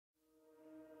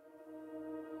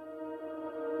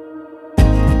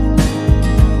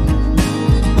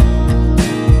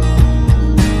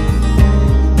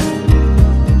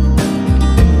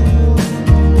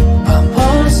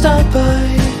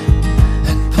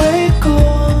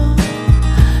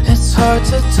hard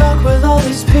to talk with all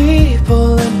these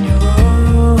people in your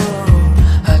room.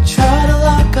 I try to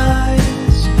lock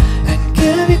eyes and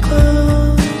give you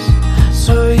clues,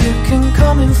 so you can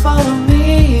come and follow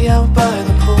me out by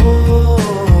the pool.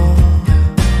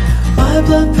 My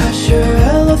blood pressure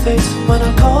elevates when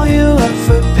I call you out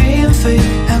for being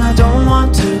fake. And I don't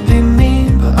want to be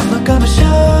mean, but I'm not gonna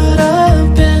shut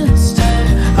up instead.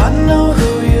 I know who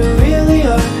you really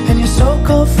are, and your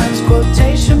so-called friends,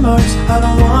 quotation marks. I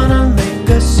don't wanna make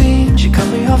a scene. She cut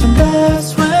me off and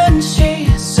that's when she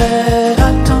said,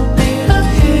 I don't need a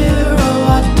hero,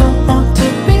 I don't want to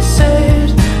be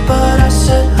saved. But I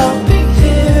said I'll be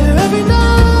here every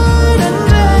night and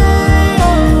day.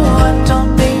 Oh, I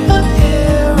don't need a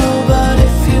hero, but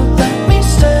if you let me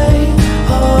stay,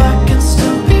 oh, I can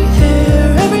still be here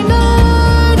every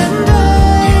night and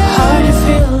day. You hide your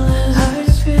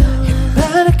feelings, you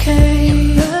medicate.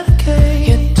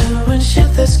 You're doing shit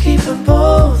that's keeping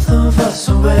both of us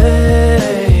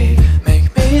away. Make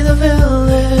me the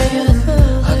villain,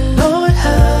 I know it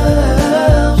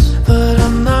helps, but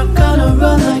I'm not gonna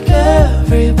run like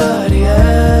everybody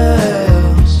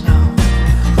else. No.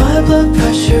 My blood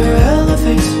pressure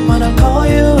elevates when I call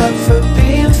you out for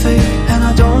being fake. And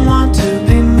I don't want to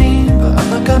be mean, but I'm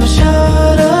not gonna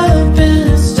shut up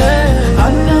instead. I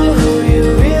know who you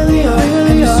really are,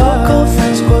 and your so-called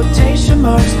friends, quotation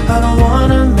marks. I don't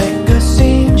wanna make a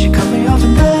scene. She cut me off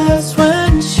and that's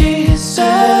when she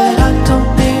said, I don't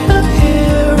need a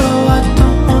hero, I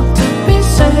don't want to be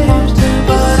saved.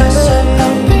 But I said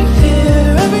I'll be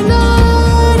here every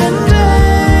night and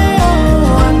day.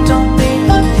 Oh, I don't need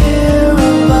a hero,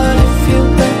 but if you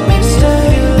let me stay,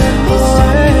 oh,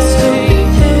 I can still be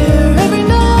here every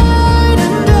night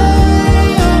and day.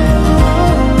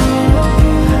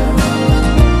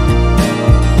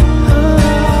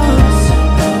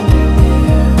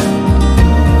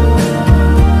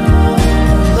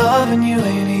 Loving you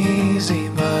ain't easy,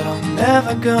 but I'm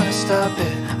never gonna stop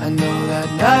it. I know that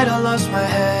night I lost my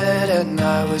head and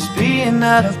I was being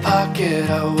out of pocket.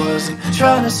 I wasn't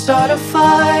trying to start a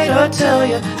fight or tell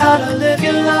you how to live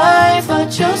your life. I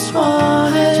just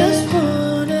wanted